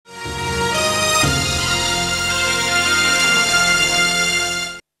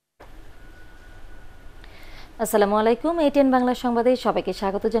আসসালামু আলাইকুম। ATN বাংলা সংবাদে সবাইকে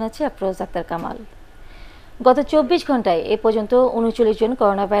স্বাগত জানাচ্ছি। আফরোজা আক্তার কামাল। গত 24 ঘন্টায় এ পর্যন্ত 39 জন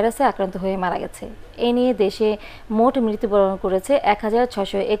করোনা ভাইরাসে আক্রান্ত হয়ে মারা গেছে। এ নিয়ে দেশে মোট মৃত্যুবরণ করেছে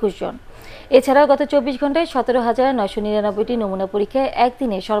 1621 জন। এছাড়াও গত 24 ঘন্টায় 17,999টি নমুনা পরীক্ষায়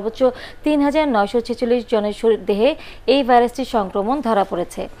একদিনে সর্বোচ্চ 3,946 জনের দেহে এই ভাইরাসটির সংক্রমণ ধরা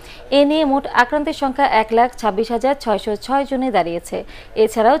পড়েছে। এ নিয়ে মোট আক্রান্তের সংখ্যা 1,26,606 জনে দাঁড়িয়েছে।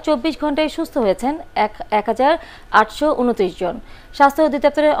 এছাড়াও 24 ঘন্টায় সুস্থ হয়েছেন 1,829 জন। স্বাস্থ্য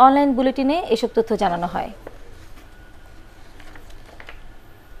অধিদপ্তরের অনলাইন বুলেটিনে এসব তথ্য জানানো হয়।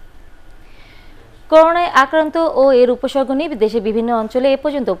 করোনায় আক্রান্ত ও এর উপসর্গ নিয়ে দেশের বিভিন্ন অঞ্চলে এ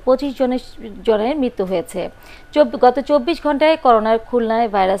পর্যন্ত 25 জনের মৃত্যু হয়েছে। গত 24 ঘন্টায় করোনার খুলনায়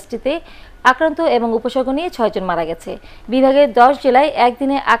ভাইরাসটিতে আক্রান্ত এবং উপসর্গ নিয়ে 6 জন মারা গেছে। বিভাগের 10 জেলায়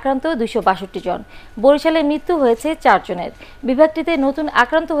একদিনে আক্রান্ত 262 জন। বরিশালে মৃত্যু হয়েছে 4 জনের। বিভাগটিতে নতুন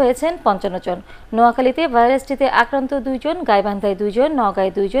আক্রান্ত হয়েছেন 55 জন। নোয়াখালীতে ভাইরাসটিতে আক্রান্ত 2 জন, গাইবান্ধায় 2 জন,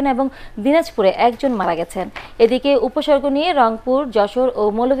 নওগাঁয় 2 জন এবং দিনাজপুরে 1 জন মারা গেছেন। এদিকে উপসর্গ নিয়ে রংপুর, যশোর ও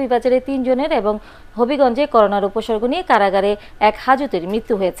মৌলভীবাজারে 3 জনের এবং হবিগঞ্জে করোনার উপসর্গ নিয়ে কারাগারে এক হাজতের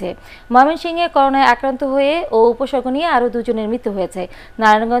মৃত্যু হয়েছে। ময়মনসিংহে করোনায় আক্রান্ত হয়ে ও উপসর্গ নিয়ে আরও 2 জনের মৃত্যু হয়েছে।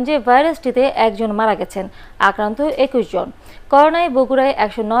 নারায়ণগঞ্জে ভাইরাসটিতে 1 জন মারা গেছেন। আক্রান্ত 21 জন। করোনায় বগুড়ায়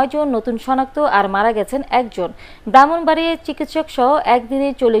 109 জন নতুন শনাক্ত আর মারা গেছেন 1 জন। ব্রাহ্মণবাড়িয়ায় চিকিৎসক সহ একদিনে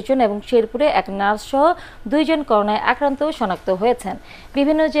 40 জন এবং শেরপুরে এক নার্স সহ 2 জন করোনায় আক্রান্ত শনাক্ত হয়েছেন।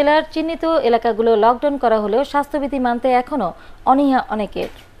 বিভিন্ন জেলার চিহ্নিত এলাকাগুলো লকডাউন করা হলেও স্বাস্থ্যবিধি মানতে এখনও অনীহা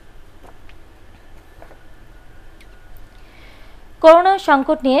অনেকের। করোনা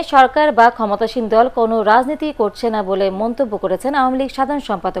সংকট নিয়ে সরকার বা ক্ষমতাসীন দল কোনো রাজনীতি করছে না বলে মন্তব্য করেছেন আওয়ামী লীগ সাধারণ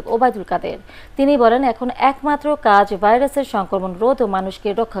সম্পাদক ওবায়দুল কাদের। তিনি বলেন, এখন একমাত্র কাজ ভাইরাসের সংক্রমণ রোধ ও মানুষকে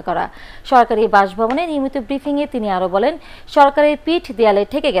রক্ষা করা। সরকারি বাসভবনে নিয়মিত ব্রিফিংয়ে তিনি আরও বলেন, সরকারের পিঠ দেয়ালে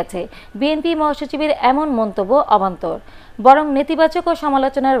ঠেকে গেছে। বিএনপি মহাসচিবের এমন মন্তব্য অবান্তর। বরং নেতিবাচক ও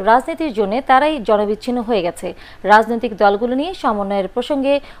সমালোচনার রাজনীতির জন্য তারাই জনবিচ্ছিন্ন হয়ে গেছে। রাজনৈতিক দলগুলো নিয়ে সমন্বয়ের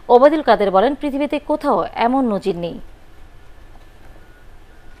প্রসঙ্গে ওবায়দুল কাদের বলেন, পৃথিবীতে কোথাও এমন নজির নেই।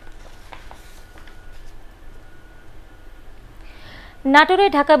 নাটোরে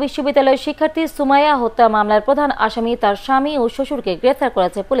ঢাকা বিশ্ববিদ্যালয়ের শিক্ষার্থী সুমাইয়া হত্যা মামলার প্রধান আসামি তার স্বামী ও শ্বশুরকে গ্রেফতার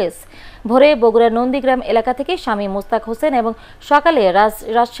করেছে পুলিশ। ভোরে বগুড়া নন্দীগ্রাম এলাকা থেকে স্বামী মোস্তাক হোসেন এবং সকালে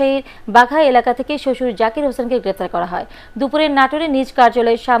রাজশাহীর বাঘা এলাকা থেকে শ্বশুর জাকির হোসেনকে গ্রেফতার করা হয়। দুপুরে নাটোরে নিজ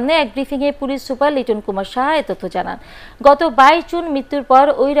কার্যালয়ের সামনে এক ব্রিফিংয়ে পুলিশ সুপার লিটন কুমার সাহা এ তথ্য জানান। গত 22 জুন মৃত্যুর পর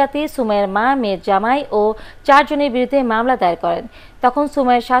ওই রাতে সুমাইয়ার মা, মেয়ের জামাই ও 4 জনের বিরুদ্ধে মামলা দায়ের করেন। তখন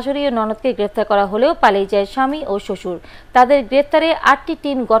সুমাইয়ার শাশুড়ি ও ননদকে গ্রেফতার করা হলেও পালিয়ে যায় স্বামী ও শ্বশুর। তাদের গ্রেফতারে 8টি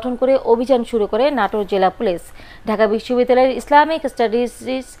টিম গঠন করে অভিযান শুরু করে নাটোর জেলা পুলিশ। ঢাকা বিশ্ববিদ্যালয়ের ইসলামিক স্টাডিজ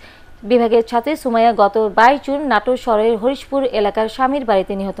বিভাগের ছাত্রী সুমাইয়া গত 22 জুন নাটোর শহরের হরিশপুর এলাকার স্বামীর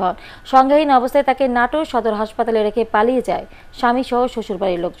বাড়িতে নিহত হন। সংজ্ঞাহীন অবস্থায় তাকে নাটোর সদর হাসপাতালে রেখে পালিয়ে যায় স্বামী সহ শ্বশুর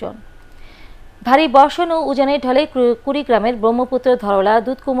বাড়ির লোকজন। ভারী বর্ষণ ও উজানের ঢলে কুড়িগ্রামের ব্রহ্মপুত্র, ধরলা,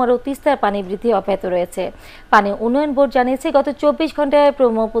 দুধকুমার ও তিস্তার পানি বৃদ্ধি অব্যাহত রয়েছে। পানি উন্নয়ন বোর্ড জানিয়েছে, গত 24 ঘন্টায়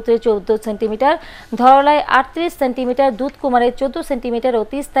ব্রহ্মপুত্রে 14 সেন্টিমিটার, ধরলায় 38 সেন্টিমিটার, দুধকুমারে 14 সেন্টিমিটার ও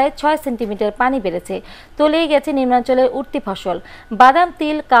তিস্তায় 6 সেন্টিমিটার পানি বেড়েছে। তলিয়ে গেছে নিম্নাঞ্চলের উঠতি ফসল, বাদাম,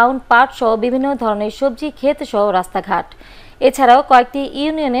 তিল, কাউন, পাট সহ বিভিন্ন ধরনের সবজি ক্ষেত সহ রাস্তাঘাট। এছাড়াও কয়েকটি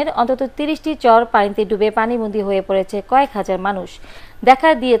ইউনিয়নের অন্তত 30টি চর পানিতে ডুবে পানিবন্দী হয়ে পড়েছে কয়েক হাজার মানুষ। দেখা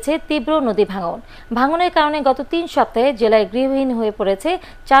দিয়েছে তীব্র নদী ভাঙন। ভাঙনের কারণে গত 3 সপ্তাহে জেলায় গৃহহীন হয়ে পড়েছে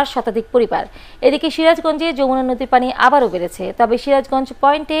 4 শতাধিক পরিবার। এদিকে সিরাজগঞ্জে যমুনা নদীর পানি আবারও বেড়েছে। তবে সিরাজগঞ্জ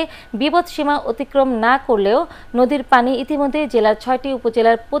পয়েন্টে বিপদসীমা অতিক্রম না করলেও নদীর পানি ইতিমধ্যে জেলার 6টি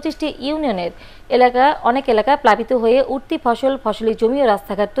উপজেলার 25টি ইউনিয়নের অনেক এলাকা প্লাবিত হয়ে উঠতি ফসলি জমি ও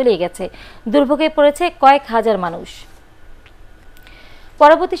রাস্তাঘাট তলিয়ে গেছে। দুর্ভোগে পড়েছে কয়েক হাজার মানুষ।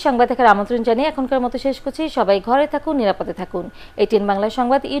 পরবর্তী সংবাদ দেখার আমন্ত্রণ জানিয়ে এখনকার মতো শেষ করছি। সবাই ঘরে থাকুন, নিরাপদে থাকুন। ATN বাংলা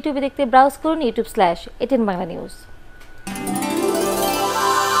সংবাদ ইউটিউবে দেখতে ব্রাউজ করুন youtube/ATN Bangla News।